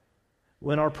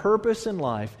when our purpose in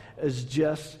life is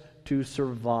just to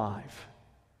survive.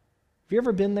 Have you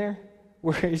ever been there?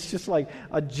 Where it's just like,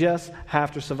 I just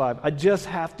have to survive. I just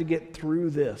have to get through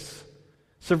this.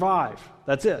 Survive.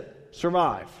 That's it.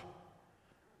 Survive.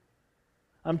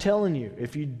 I'm telling you,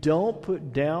 if you don't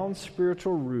put down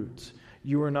spiritual roots,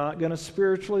 you are not going to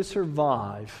spiritually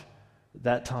survive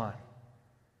that time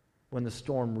when the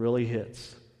storm really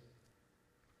hits.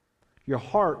 Your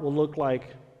heart will look like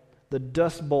the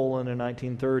Dust Bowl in the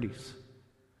 1930s.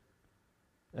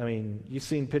 I mean, you've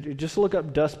seen pictures. Just look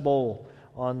up Dust Bowl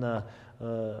on the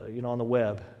on the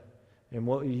web,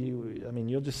 and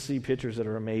you'll just see pictures that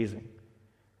are amazing.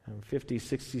 50,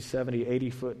 60, 70, 80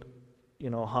 foot,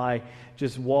 high,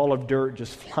 just wall of dirt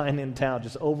just flying in town,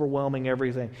 just overwhelming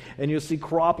everything. And you'll see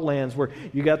croplands where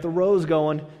you got the rows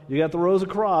going, you got the rows of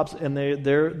crops, and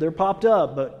they're popped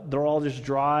up, but they're all just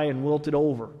dry and wilted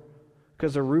over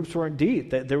because their roots weren't deep.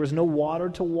 There was no water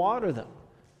to water them.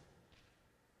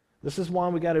 This is why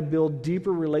we got to build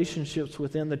deeper relationships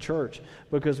within the church,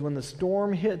 because when the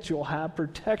storm hits, you'll have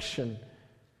protection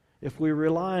if we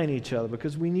rely on each other,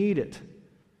 because we need it.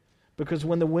 Because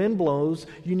when the wind blows,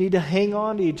 you need to hang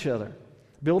on to each other,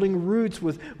 building roots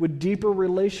with deeper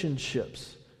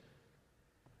relationships.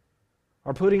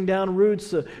 Or putting down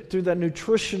roots through that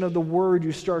nutrition of the Word,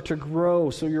 you start to grow,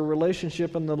 so your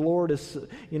relationship in the Lord is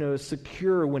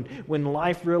secure. When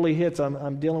life really hits,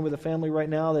 I'm dealing with a family right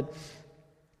now that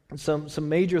some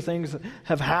major things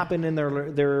have happened in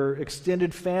their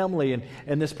extended family,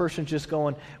 and this person's just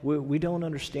going, we don't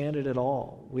understand it at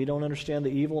all. We don't understand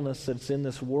the evilness that's in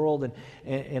this world,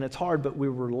 and it's hard, but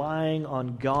we're relying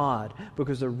on God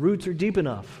because the roots are deep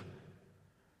enough.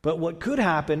 But what could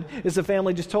happen is the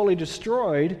family just totally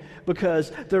destroyed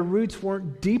because their roots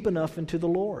weren't deep enough into the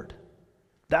Lord.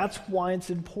 That's why it's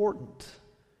important.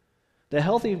 The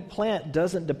healthy plant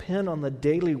doesn't depend on the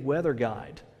daily weather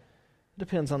guide. It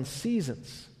depends on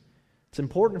seasons. It's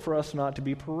important for us not to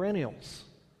be perennials.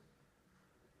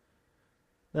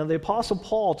 Now, the Apostle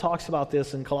Paul talks about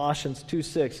this in Colossians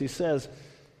 2:6. He says,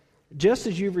 just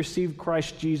as you've received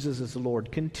Christ Jesus as the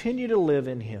Lord, continue to live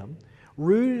in Him,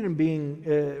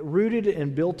 rooted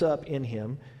and built up in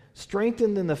Him,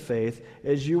 strengthened in the faith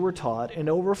as you were taught, and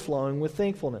overflowing with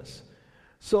thankfulness.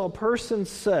 So a person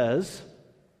says,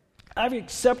 I've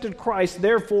accepted Christ,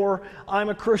 therefore I'm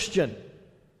a Christian.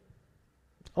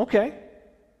 Okay,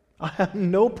 I have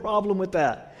no problem with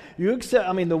that.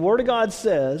 The Word of God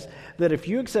says that if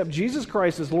you accept Jesus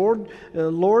Christ as Lord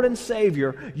and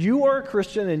Savior, you are a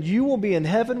Christian and you will be in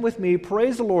heaven with me.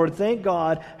 Praise the Lord, thank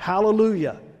God,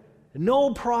 hallelujah.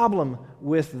 No problem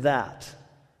with that.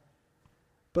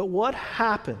 But what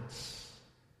happens?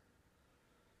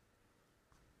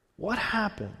 What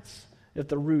happens if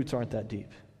the roots aren't that deep?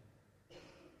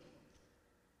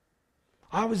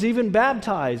 I was even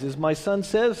baptized, as my son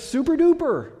says, super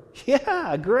duper.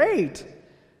 Yeah, great.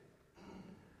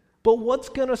 But what's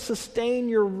going to sustain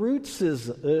your root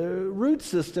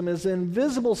system is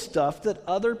invisible stuff that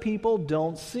other people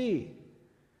don't see.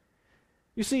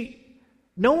 You see,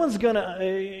 no one's going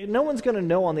to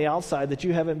know on the outside that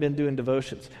you haven't been doing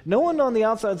devotions. No one on the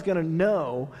outside is going to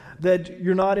know that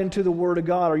you're not into the Word of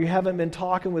God or you haven't been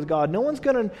talking with God. No one's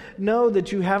going to know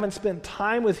that you haven't spent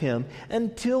time with Him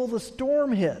until the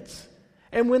storm hits.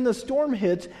 And when the storm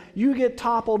hits, you get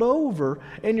toppled over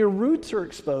and your roots are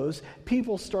exposed.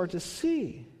 People start to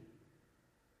see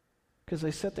because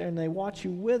they sit there and they watch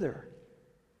you wither.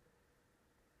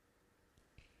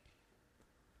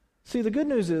 See, the good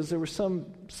news is there were some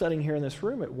sitting here in this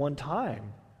room at one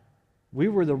time. We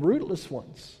were the rootless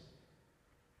ones.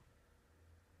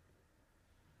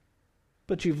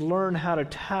 But you've learned how to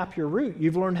tap your root.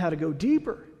 You've learned how to go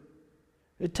deeper.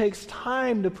 It takes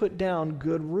time to put down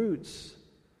good roots.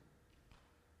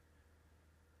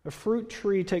 A fruit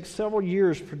tree takes several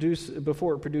years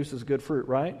before it produces good fruit,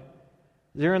 right?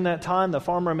 During that time, the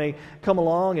farmer may come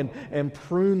along and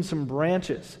prune some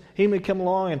branches. He may come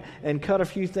along and cut a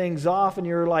few things off, and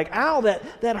you're like, ow,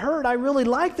 that hurt. I really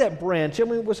like that branch.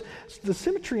 The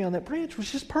symmetry on that branch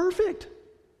was just perfect.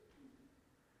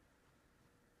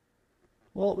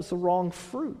 Well, it was the wrong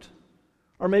fruit.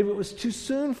 Or maybe it was too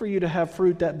soon for you to have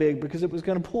fruit that big because it was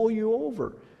going to pull you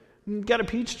over. You've got a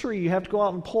peach tree. You have to go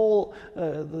out and pull,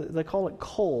 they call it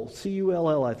cull,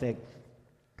 C-U-L-L, I think.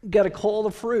 You got to cull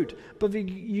the fruit. But if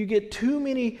you get too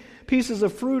many pieces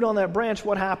of fruit on that branch,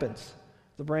 what happens?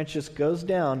 The branch just goes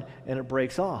down and it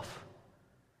breaks off.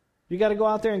 You got to go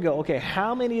out there and go, okay,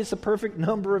 how many is the perfect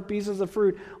number of pieces of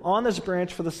fruit on this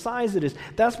branch for the size it is?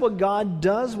 That's what God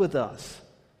does with us.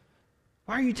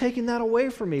 Why are you taking that away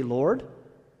from me, Lord?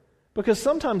 Because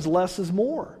sometimes less is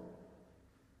more.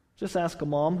 Just ask a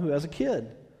mom who has a kid.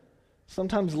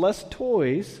 Sometimes less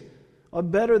toys are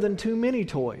better than too many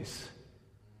toys.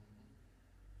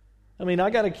 I mean, I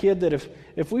got a kid that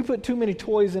if we put too many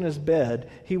toys in his bed,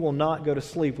 he will not go to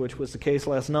sleep, which was the case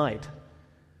last night.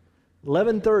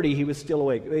 11:30, he was still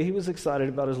awake. He was excited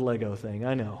about his Lego thing,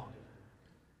 I know.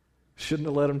 Shouldn't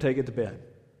have let him take it to bed.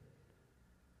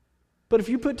 But if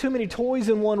you put too many toys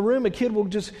in one room, a kid will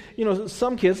just,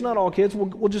 some kids, not all kids,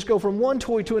 will just go from one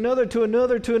toy to another, to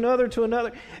another, to another, to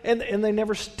another, and they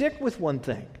never stick with one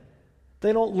thing.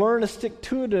 They don't learn a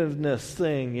stick-to-itiveness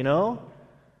thing,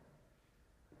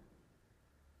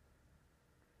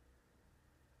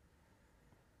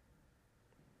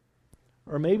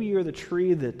 Or maybe you're the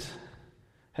tree that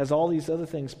has all these other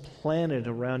things planted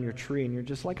around your tree, and you're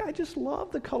just like, I just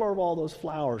love the color of all those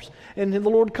flowers. And then the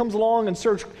Lord comes along and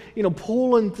starts,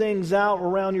 pulling things out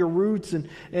around your roots, and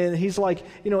He's like,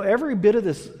 every bit of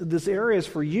this area is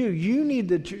for you. You need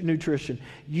the nutrition.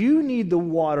 You need the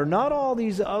water, not all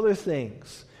these other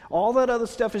things. All that other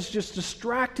stuff is just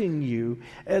distracting you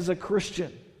as a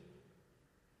Christian.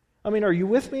 I mean, are you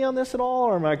with me on this at all,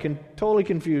 or am I totally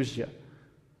confused you?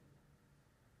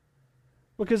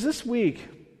 Because this week,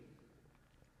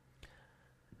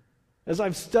 as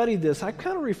I've studied this, I've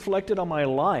kind of reflected on my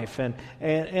life,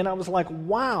 and I was like,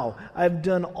 wow, I've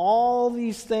done all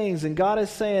these things, and God is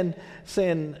saying,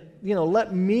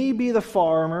 let me be the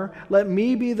farmer, let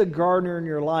me be the gardener in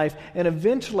your life, and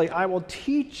eventually I will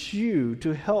teach you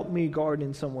to help me garden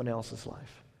in someone else's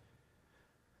life.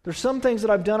 There's some things that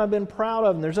I've done I've been proud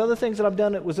of, and there's other things that I've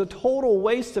done that was a total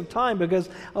waste of time because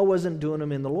I wasn't doing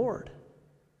them in the Lord.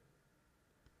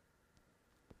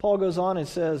 Paul goes on and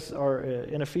says, or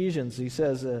in Ephesians, he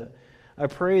says, I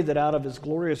pray that out of his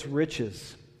glorious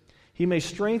riches he may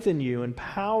strengthen you and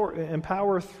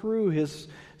empower through his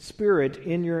Spirit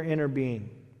in your inner being,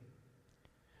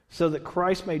 so that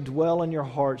Christ may dwell in your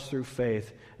hearts through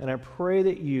faith. And I pray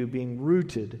that you, being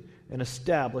rooted and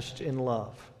established in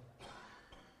love.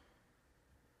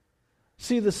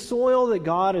 See, the soil that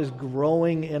God is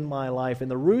growing in my life and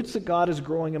the roots that God is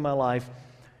growing in my life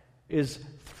is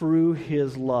through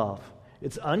His love.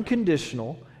 It's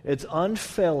unconditional, it's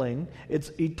unfailing,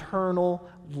 it's eternal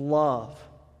love.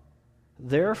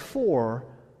 Therefore,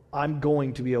 I'm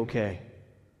going to be okay.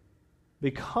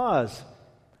 Because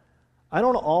I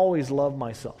don't always love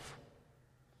myself.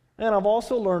 And I've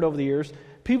also learned over the years,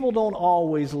 people don't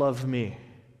always love me.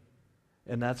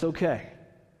 And that's okay.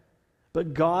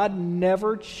 But God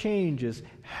never changes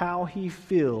how He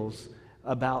feels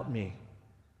about me.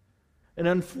 And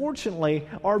unfortunately,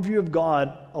 our view of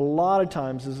God a lot of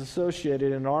times is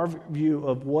associated in our view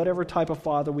of whatever type of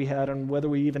father we had and whether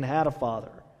we even had a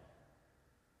father.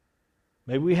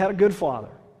 Maybe we had a good father.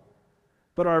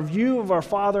 But our view of our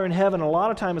Father in heaven a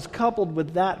lot of times is coupled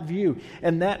with that view.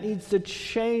 And that needs to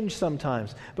change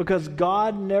sometimes, because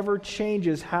God never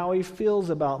changes how He feels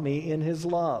about me in His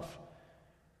love.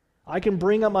 I can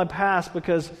bring up my past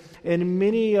because in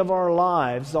many of our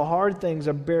lives, the hard things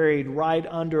are buried right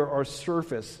under our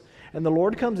surface. And the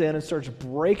Lord comes in and starts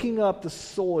breaking up the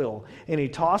soil. And He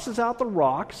tosses out the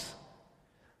rocks.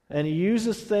 And He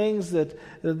uses things that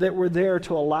were there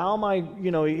to allow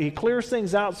He clears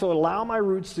things out so allow my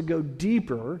roots to go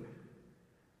deeper.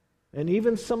 And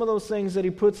even some of those things that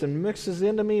He puts and mixes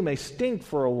into me may stink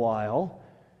for a while.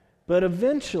 But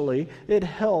eventually, it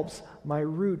helps my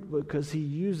root because He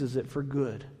uses it for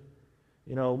good.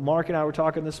 Mark and I were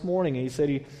talking this morning, and he said,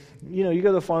 you go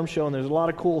to the farm show, and there's a lot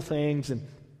of cool things.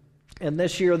 And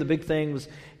this year, the big thing was,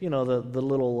 the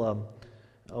little,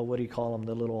 what do you call them?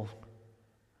 The little,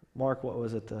 Mark, what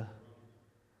was it?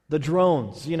 The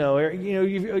drones.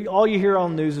 All you hear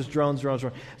on the news is drones.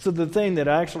 So the thing that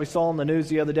I actually saw on the news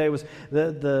the other day was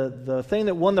the thing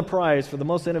that won the prize for the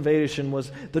most innovation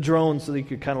was the drones, so that you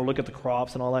could kind of look at the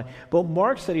crops and all that. But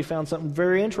Mark said he found something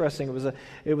very interesting.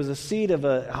 It was a seed of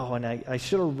and I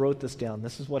should have wrote this down.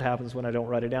 This is what happens when I don't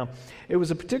write it down. It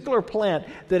was a particular plant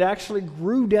that actually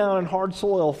grew down in hard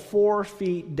soil 4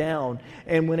 feet down,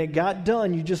 and when it got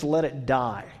done, you just let it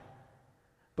die.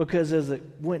 Because as it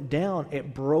went down,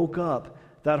 it broke up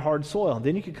that hard soil. And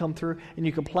then you could come through and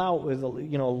you could plow it with a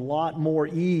lot more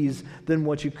ease than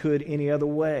what you could any other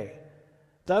way.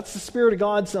 That's the Spirit of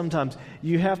God sometimes.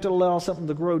 You have to allow something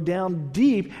to grow down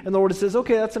deep, and the Lord says,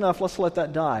 okay, that's enough, let's let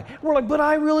that die. We're like, but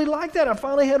I really like that. I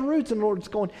finally had roots. And the Lord's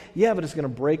going, yeah, but it's going to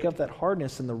break up that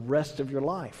hardness in the rest of your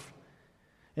life.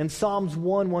 In Psalms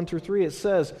 1:1-3, it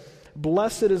says,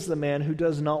 blessed is the man who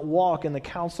does not walk in the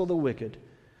counsel of the wicked,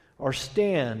 or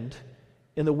stand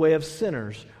in the way of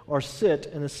sinners, or sit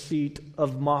in the seat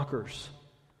of mockers.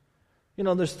 You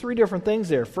know, there's three different things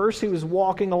there. First, he was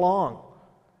walking along.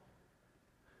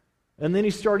 And then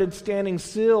he started standing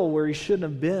still where he shouldn't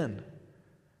have been.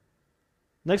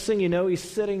 Next thing you know, he's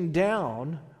sitting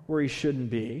down where he shouldn't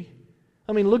be.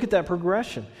 I mean, look at that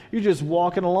progression. You're just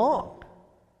walking along.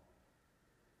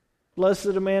 Blessed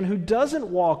is a man who doesn't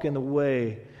walk in the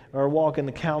way or walk in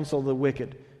the counsel of the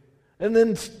wicked. And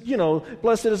then, you know,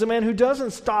 blessed is a man who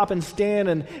doesn't stop and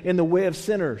stand in the way of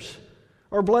sinners.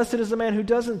 Or blessed is a man who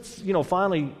doesn't, you know,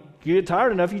 finally you get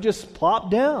tired enough, you just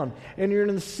plop down and you're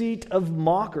in the seat of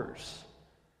mockers.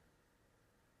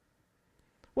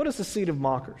 What is the seat of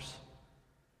mockers?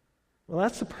 Well,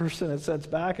 that's the person that sits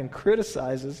back and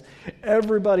criticizes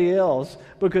everybody else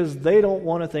because they don't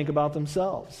want to think about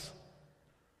themselves.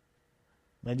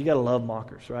 Man, you got to love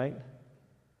mockers, right?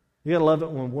 You got to love it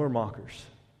when we're mockers.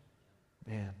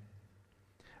 Man.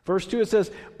 Verse 2, it says,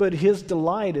 but his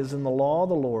delight is in the law of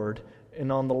the Lord, and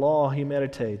on the law he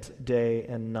meditates day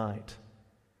and night.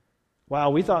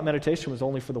 Wow, we thought meditation was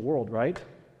only for the world, right?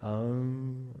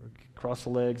 Cross the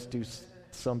legs, do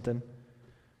something.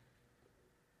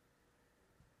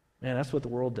 Man, that's what the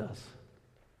world does.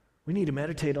 We need to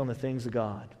meditate on the things of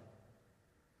God.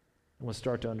 And we'll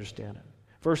start to understand it.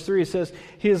 Verse 3, it says,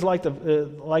 he is like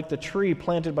the tree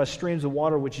planted by streams of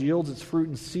water, which yields its fruit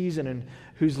in season, and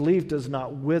whose leaf does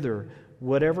not wither.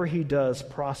 Whatever he does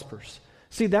prospers.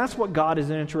 See, that's what God is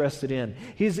interested in.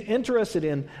 He's interested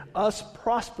in us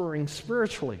prospering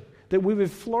spiritually, that we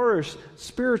would flourish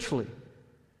spiritually.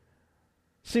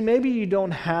 See, maybe you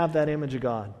don't have that image of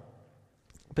God,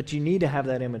 but you need to have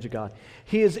that image of God.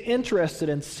 He is interested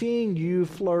in seeing you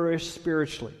flourish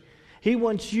spiritually. He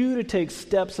wants you to take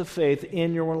steps of faith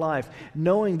in your life,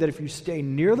 knowing that if you stay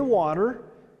near the water,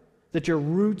 that your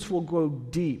roots will grow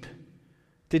deep,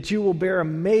 that you will bear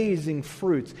amazing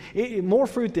fruits, more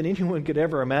fruit than anyone could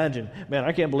ever imagine. Man,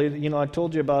 I can't believe it. You know, I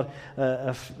told you about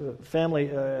a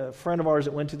friend of ours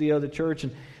that went to the other church,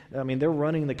 and I mean, they're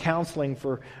running the counseling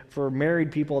for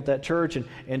married people at that church,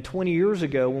 and 20 years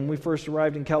ago, when we first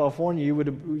arrived in California, you would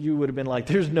have been like,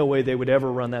 there's no way they would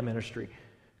ever run that ministry,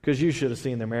 because you should have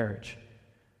seen their marriage.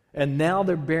 And now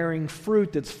they're bearing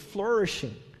fruit that's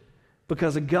flourishing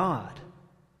because of God.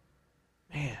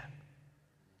 Man.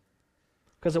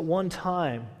 Because at one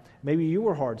time, maybe you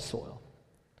were hard soil.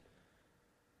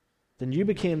 Then you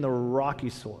became the rocky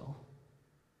soil,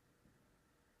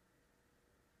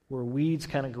 where weeds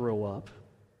kind of grow up.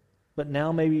 But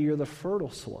now maybe you're the fertile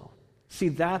soil. See,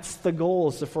 that's the goal,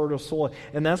 is the fertile soil.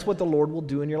 And that's what the Lord will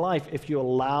do in your life if you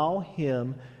allow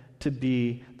Him to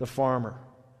be the farmer.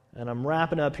 And I'm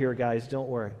wrapping up here, guys, don't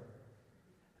worry.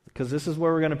 Because this is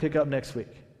where we're going to pick up next week.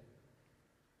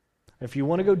 If you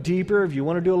want to go deeper, if you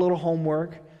want to do a little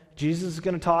homework, Jesus is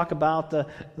going to talk about the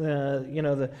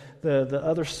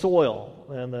other soil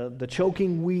and the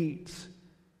choking weeds.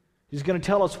 He's going to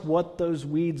tell us what those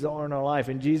weeds are in our life.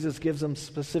 And Jesus gives them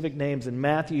specific names. And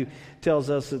Matthew tells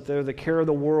us that they're the care of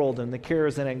the world, and the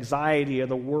cares and anxiety of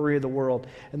the worry of the world,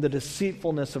 and the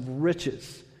deceitfulness of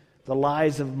riches, the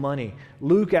lies of money.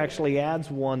 Luke actually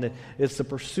adds one that it's the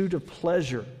pursuit of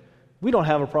pleasure. We don't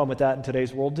have a problem with that in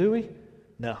today's world, do we?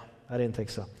 No, I didn't think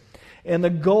so. And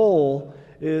the goal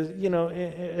is,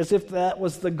 as if that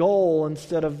was the goal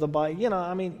instead of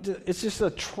it's just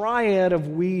a triad of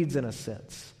weeds in a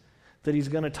sense that he's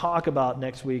going to talk about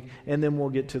next week, and then we'll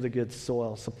get to the good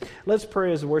soil. So let's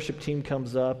pray as the worship team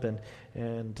comes up, and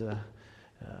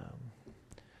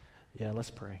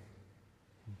let's pray.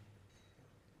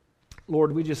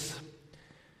 Lord, we just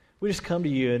come to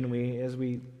you, and as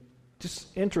we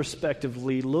just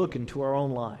introspectively look into our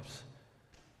own lives,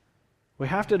 we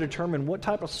have to determine what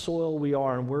type of soil we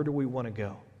are and where do we want to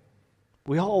go.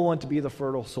 We all want to be the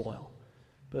fertile soil,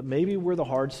 but maybe we're the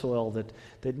hard soil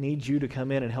that needs you to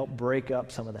come in and help break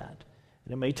up some of that.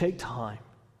 And it may take time.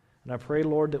 And I pray,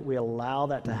 Lord, that we allow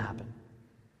that to happen.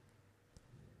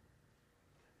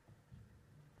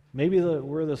 Maybe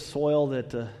we're the soil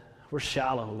that we're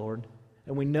shallow, Lord,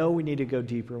 and we know we need to go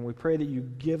deeper. And we pray that you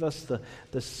give us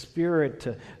the spirit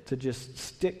to just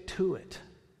stick to it.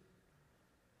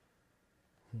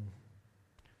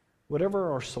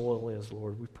 Whatever our soil is,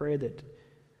 Lord, we pray that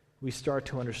we start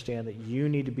to understand that you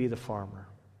need to be the farmer.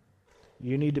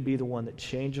 You need to be the one that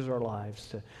changes our lives,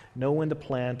 to know when to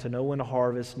plant, to know when to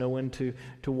harvest, know when to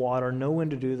water, know when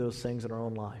to do those things in our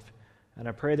own life. And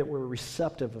I pray that we're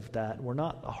receptive of that. We're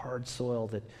not a hard soil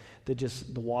that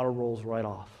just the water rolls right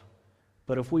off.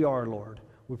 But if we are, Lord,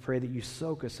 we pray that you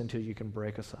soak us until you can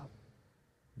break us up.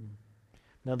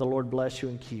 Now the Lord bless you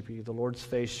and keep you. The Lord's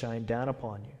face shine down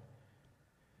upon you.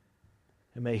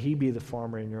 And may he be the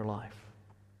farmer in your life.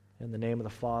 In the name of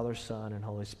the Father, Son, and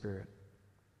Holy Spirit.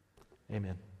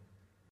 Amen.